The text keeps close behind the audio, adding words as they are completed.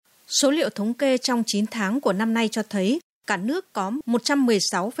Số liệu thống kê trong 9 tháng của năm nay cho thấy cả nước có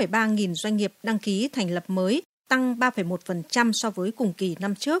 116,3 nghìn doanh nghiệp đăng ký thành lập mới, tăng 3,1% so với cùng kỳ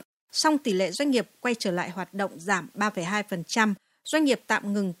năm trước. Song tỷ lệ doanh nghiệp quay trở lại hoạt động giảm 3,2%, doanh nghiệp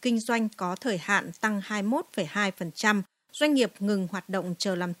tạm ngừng kinh doanh có thời hạn tăng 21,2%, doanh nghiệp ngừng hoạt động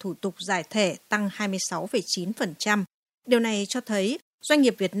chờ làm thủ tục giải thể tăng 26,9%. Điều này cho thấy doanh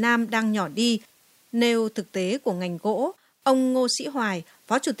nghiệp Việt Nam đang nhỏ đi. Nêu thực tế của ngành gỗ, ông Ngô Sĩ Hoài,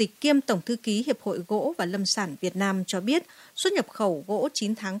 Phó Chủ tịch kiêm Tổng thư ký Hiệp hội Gỗ và Lâm sản Việt Nam cho biết, xuất nhập khẩu gỗ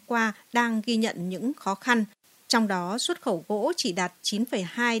 9 tháng qua đang ghi nhận những khó khăn. Trong đó, xuất khẩu gỗ chỉ đạt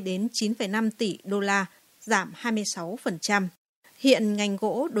 9,2 đến 9,5 tỷ đô la, giảm 26%. Hiện ngành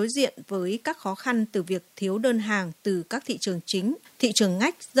gỗ đối diện với các khó khăn từ việc thiếu đơn hàng từ các thị trường chính, thị trường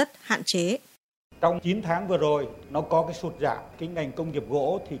ngách rất hạn chế. Trong 9 tháng vừa rồi, nó có cái sụt giảm. Cái ngành công nghiệp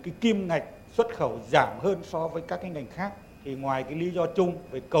gỗ thì cái kim ngạch xuất khẩu giảm hơn so với các cái ngành khác. Thì ngoài cái lý do chung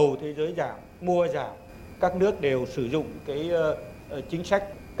về cầu thế giới giảm, mua giảm, các nước đều sử dụng cái chính sách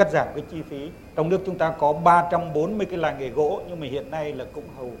cắt giảm cái chi phí. Trong nước chúng ta có 340 cái làng nghề gỗ, nhưng mà hiện nay là cũng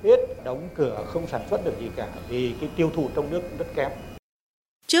hầu hết đóng cửa, không sản xuất được gì cả vì cái tiêu thụ trong nước cũng rất kém.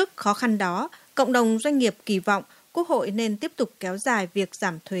 Trước khó khăn đó, cộng đồng doanh nghiệp kỳ vọng Quốc hội nên tiếp tục kéo dài việc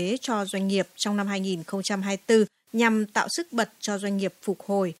giảm thuế cho doanh nghiệp trong năm 2024 nhằm tạo sức bật cho doanh nghiệp phục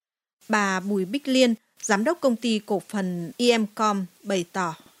hồi. Bà Bùi Bích Liên, Giám đốc công ty cổ phần EMCOM bày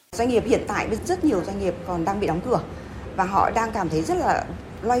tỏ. Doanh nghiệp hiện tại rất nhiều doanh nghiệp còn đang bị đóng cửa và họ đang cảm thấy rất là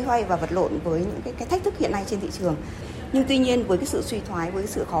loay hoay và vật lộn với những cái thách thức hiện nay trên thị trường. Nhưng tuy nhiên với cái sự suy thoái, với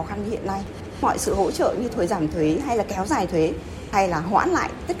cái sự khó khăn như hiện nay, mọi sự hỗ trợ như thuế giảm thuế hay là kéo dài thuế hay là hoãn lại,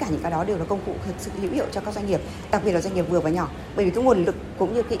 tất cả những cái đó đều là công cụ thực sự hữu hiệu cho các doanh nghiệp, đặc biệt là doanh nghiệp vừa và nhỏ. Bởi vì cái nguồn lực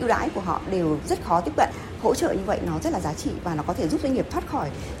cũng như cái ưu đãi của họ đều rất khó tiếp cận. Hỗ trợ như vậy nó rất là giá trị và nó có thể giúp doanh nghiệp thoát khỏi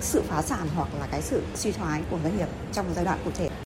sự phá sản hoặc là cái sự suy thoái của doanh nghiệp trong một giai đoạn cụ thể.